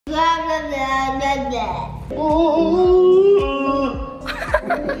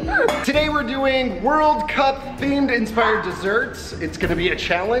Today we're doing World Cup themed inspired desserts. It's gonna be a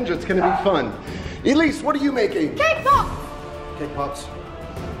challenge, it's gonna be fun. Elise, what are you making? Cake pops. Cake pops.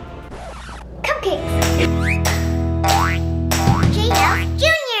 Cupcakes.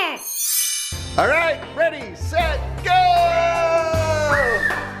 Junior. All right, ready, set, go!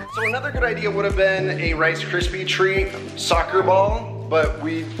 So another good idea would have been a Rice Krispie treat soccer ball, but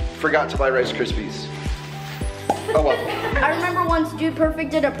we forgot to buy Rice Krispies. Oh well. I remember once Dude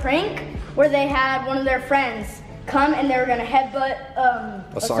Perfect did a prank where they had one of their friends come and they were gonna headbutt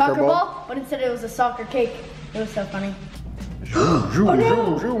a soccer ball, but instead it was a soccer cake. It was so funny. Zoom,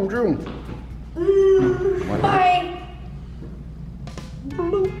 zoom, zoom, zoom, zoom. Bye.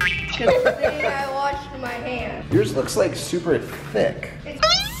 Good thing I washed my hands. Yours looks like super thick.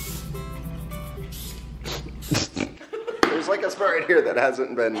 There's like a spot right here that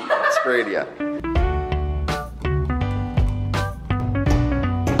hasn't been sprayed yet.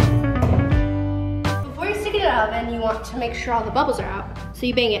 Before you stick it in the oven, you want to make sure all the bubbles are out. So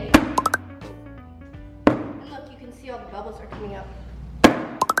you bang it. And look, you can see all the bubbles are coming up.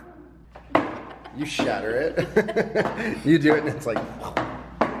 You shatter it. You do it and it's like.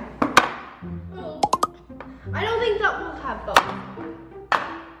 I don't think that will have bubbles.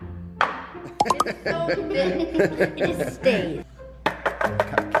 It's so big. It just stays.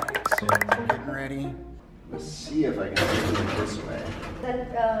 Cupcakes. Getting ready. Let's see if I can do it this way. Then,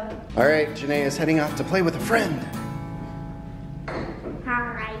 All right, Janae is heading off to play with a friend.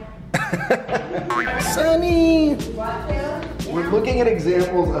 Hi. Sunny! We're looking at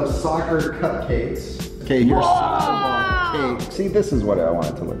examples of soccer cupcakes. Okay, here's soccer ball cake. See, this is what I want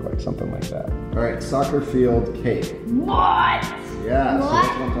it to look like, something like that. All right, soccer field cake. what? Yeah, so that's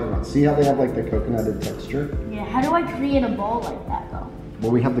what I'm talking about. See how they have like the coconutted texture? Yeah, how do I create a ball like that though?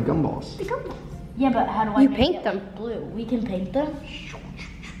 Well, we have the gumballs. The gumballs. Yeah, but how do I make paint it them. like blue? We can paint them?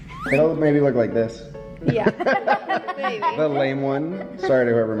 It'll maybe look like this. Yeah. Maybe. The lame one. Sorry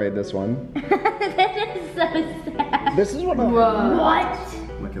to whoever made this one. That is so sad. This is what I What?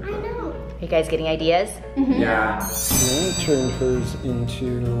 Look at that. Are you guys getting ideas? Yeah. Janae turned hers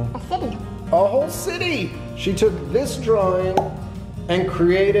into A city. a whole city. She took this drawing and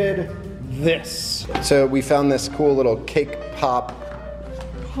created this. So we found this cool little cake pop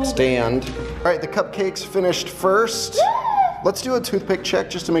stand. All right, the cupcakes finished first. Let's do a toothpick check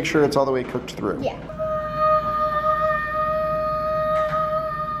just to make sure it's all the way cooked through. Yeah.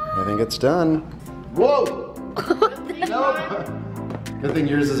 I think it's done. Whoa! Nope. Good thing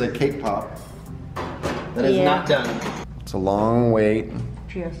yours is a cake pop. That is not done. It's a long wait.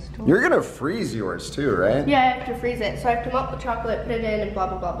 You're gonna freeze yours too, right? Yeah, I have to freeze it. So I have to melt the chocolate, put it in, and blah,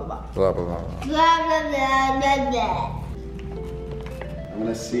 blah, blah, blah, blah. Blah, blah, blah, blah. Blah, blah, blah, blah, blah. I'm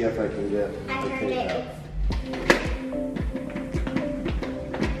gonna see if I can get I the heard cake it. out.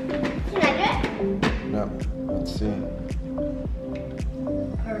 Can I do it? No, let's see.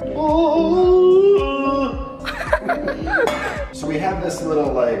 So we have this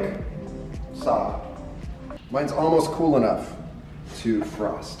little like saw. Mine's almost cool enough to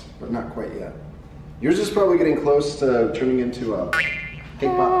frost, but not quite yet. Yours is probably getting close to turning into a cake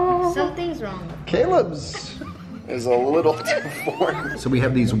pop. Something's wrong. Caleb's is a little deformed. So we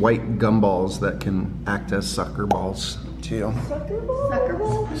have these white gumballs that can act as sucker balls too. Sucker ball?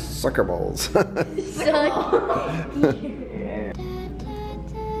 Sucker ball? Sucker balls.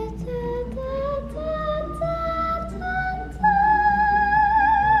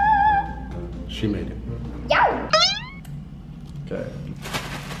 She made it. Yeah. Okay.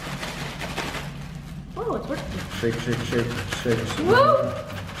 Oh, it's working. Shake, shake, shake, shake. Some Woo! more.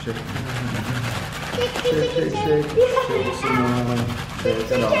 Shake. Shake, shake, shake, shake. Shake some more.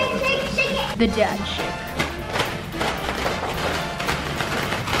 Shake it all. The dad shake.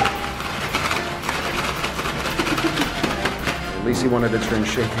 At least he wanted to turn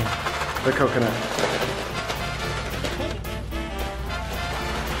shaky. The coconut.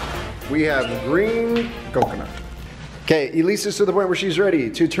 We have green coconut. Okay, Elise is to the point where she's ready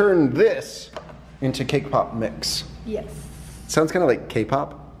to turn this into cake pop mix. Yes. Sounds kind of like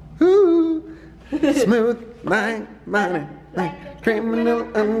K-pop. Ooh, smooth like money, like criminal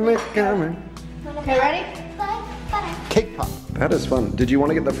undercover. Okay, ready? Cake pop. That is fun. Did you want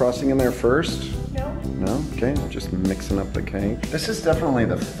to get the frosting in there first? No. No? Okay, just mixing up the cake. This is definitely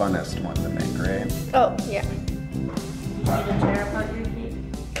the funnest one to make, right? Oh, yeah. Tear apart your cake.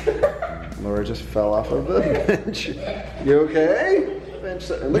 Laura just fell off of the bench. You okay?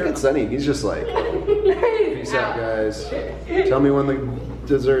 Look at Sunny. He's just like, peace out, guys. Tell me when the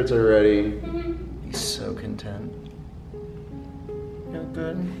desserts are ready. He's so content.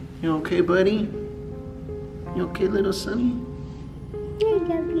 good? You okay, buddy? You okay, little Sonny? I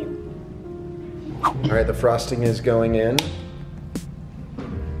love you. All right, the frosting is going in.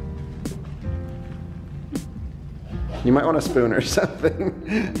 You might want a spoon or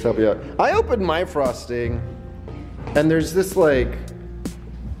something to help you out. I opened my frosting, and there's this like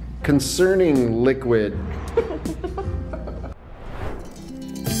concerning liquid.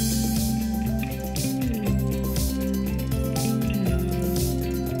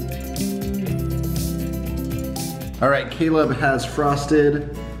 All right, Caleb has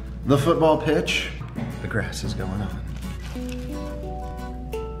frosted the football pitch. The grass is going on.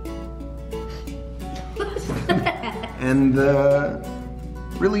 And the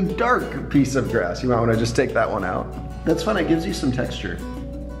really dark piece of grass. You might want to just take that one out. That's fun, it gives you some texture.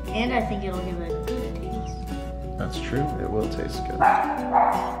 And I think it'll give it a good taste. That's true, it will taste good.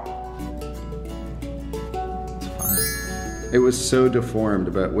 It's fine. It was so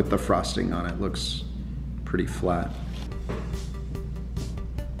deformed, but with the frosting on it, looks pretty flat.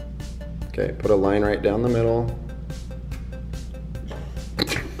 Okay, put a line right down the middle.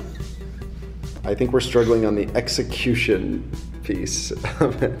 I think we're struggling on the execution piece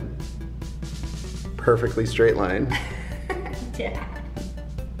of it. Perfectly straight line. Dad.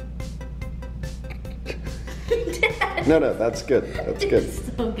 No, that's good. That's good.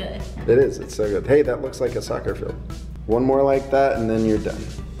 It's so good. It is, it's so good. Hey, that looks like a soccer field. One more like that and then you're done.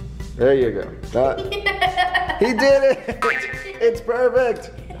 There you go. He did it! It's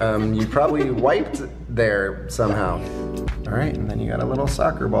perfect! You probably wiped there somehow. All right, and then you got a little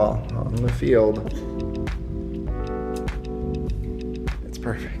soccer ball on the field. It's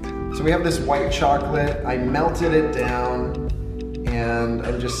perfect. So we have this white chocolate. I melted it down, and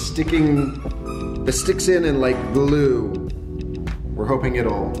I'm just sticking, it sticks in like glue. We're hoping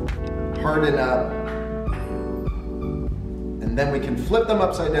it'll harden up. And then we can flip them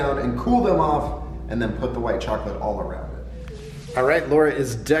upside down and cool them off, and then put the white chocolate all around it. All right, Laura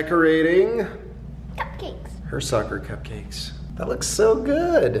is decorating Cupcakes. her soccer cupcakes. That looks so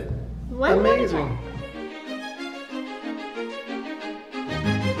good. One more Amazing.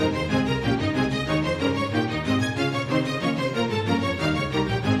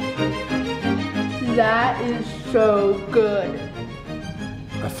 That is so good.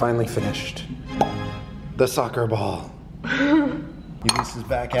 I finally finished the soccer ball. Elise is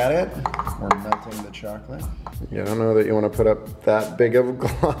back at it. We're melting the chocolate. Yeah, I don't know that you want to put up that big of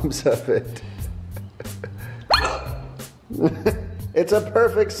globs of it. It's a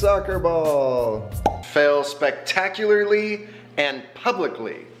perfect soccer ball. Fail spectacularly and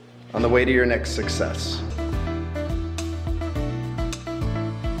publicly on the way to your next success.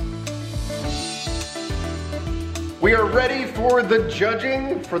 We are ready for the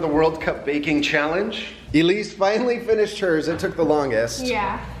judging for the World Cup Baking Challenge. Elise finally finished hers. It took the longest.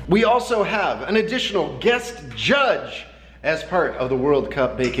 Yeah. We also have an additional guest judge as part of the World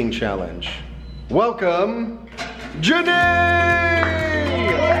Cup Baking Challenge. Welcome, Janae!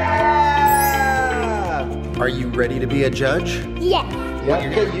 Yeah! Are you ready to be a judge? Yes. Yeah,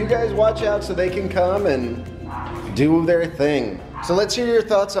 okay, you guys watch out so they can come and do their thing. So let's hear your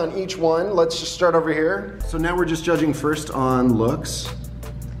thoughts on each one. Let's just start over here. So now we're just judging first on looks.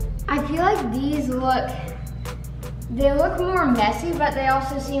 I feel like these they look more messy, but they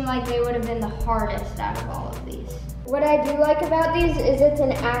also seem like they would have been the hardest out of all of these. What I do like about these is it's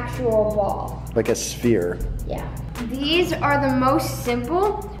an actual ball. Like a sphere. Yeah. These are the most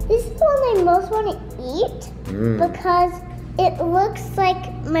simple. This is the one I most want to eat because it looks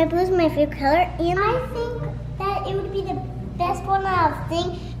like my blue is my favorite color, and I think that it would be the best one out of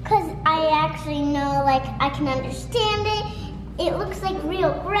thing because I actually know, like, I can understand it. It looks like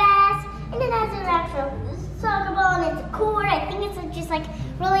real grass, and it has an actual soccer ball, and it's a cord. I think it's just like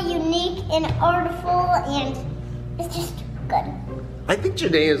really unique and artful, and it's just good. I think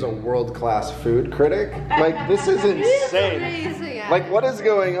Janae is a world-class food critic. Like, this is insane. Amazing. Like, what is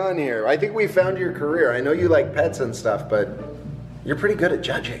going on here? I think we found your career. I know you like pets and stuff, but you're pretty good at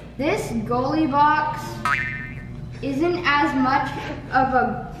judging. This goalie box isn't as much of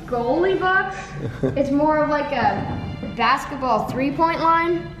a goalie box. It's more of like a basketball three-point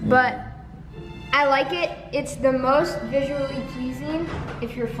line, but I like it. It's the most visually pleasing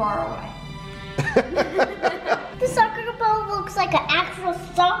if you're far away. The soccer ball looks like an actual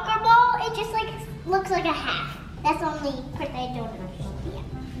soccer ball. It just like looks like a half. That's the only part I don't understand.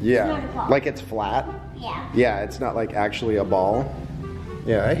 Yeah, like it's flat. Yeah. Yeah, it's not like actually a ball.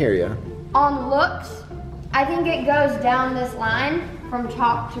 Yeah, I hear you. On looks, I think it goes down this line from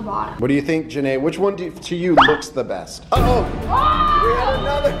top to bottom. What do you think, Janae? Which one to you looks the best? Uh-oh! We had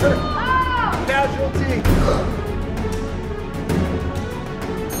another casualty!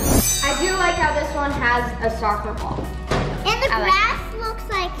 one has a soccer ball. And the grass looks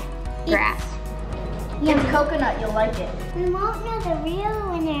like Grass. It's coconut, you'll like it. We won't know the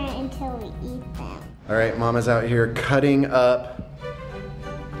real winner until we eat them. All right, Mama's out here cutting up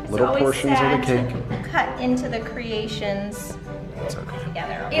little portions of the cake. Cut into the creations It's okay.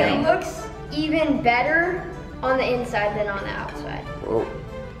 together. It looks even better on the inside than on the outside. Whoa.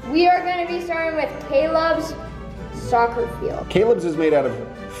 We are going to be starting with Caleb's soccer field. Caleb's is made out of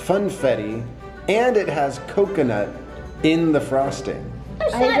funfetti, and it has coconut in the frosting.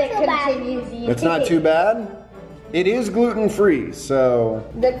 It's I not think so it bad. continues. It's not too bad. It is gluten-free, so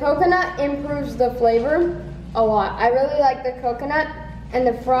The coconut improves the flavor a lot. I really like the coconut, and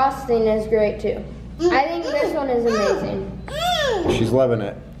the frosting is great too. I think this one is amazing. she's loving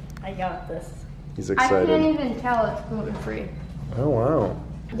it. I got this. He's I can't excited. even tell it's gluten-free. Oh, wow.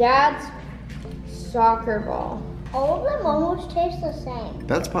 Dad's soccer ball. All of them almost taste the same.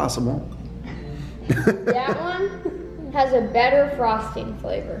 That's possible. That one has a better frosting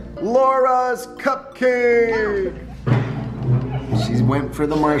flavor. Laura's cupcake! She went for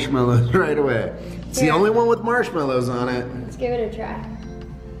the marshmallows right away. It's the only one with marshmallows on it. Let's give it a try.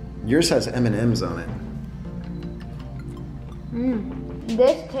 Yours has M&Ms on it.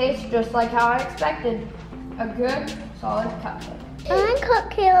 This tastes just like how I expected. A good, solid cupcake. I cut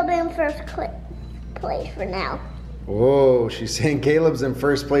Caleb in first place for now. Whoa, she's saying Caleb's in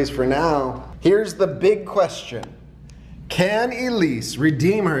first place for now. Here's the big question. Can Elise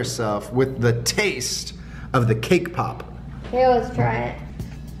redeem herself with the taste of the cake pop? Okay, let's try it.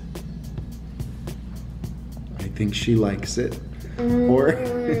 I think she likes it. Or,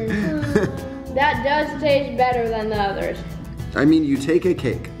 That does taste better than the others. I mean, you take a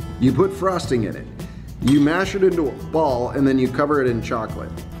cake, you put frosting in it, you mash it into a ball, and then you cover it in chocolate.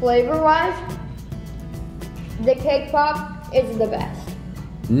 Flavor-wise, the cake pop is the best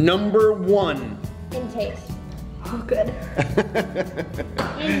Number 1. in taste. Oh, good.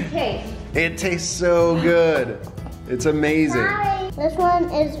 In taste. It tastes so good. It's amazing. Sorry. This one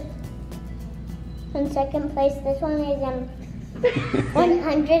is in second place. This one is in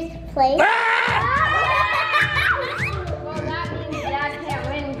 100th place. Well, that means Dad can't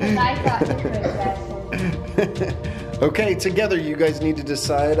win because I thought he was best. Okay, together you guys need to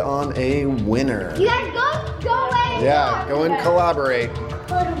decide on a winner. You guys go away. Yeah, go and collaborate.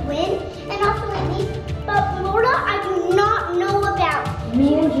 For the win, and also Elise. But Laura, I do not know about.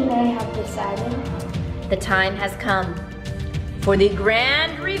 Me and Janae have decided. The time has come for the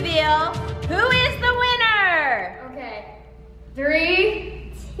grand reveal. Who is the winner? Okay.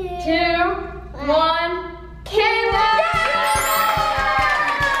 3, 2, 1. Caleb!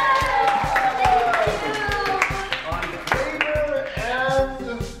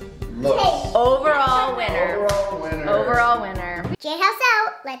 Overall winner. Overall winner. Overall winner. J-House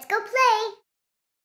out. Let's go play.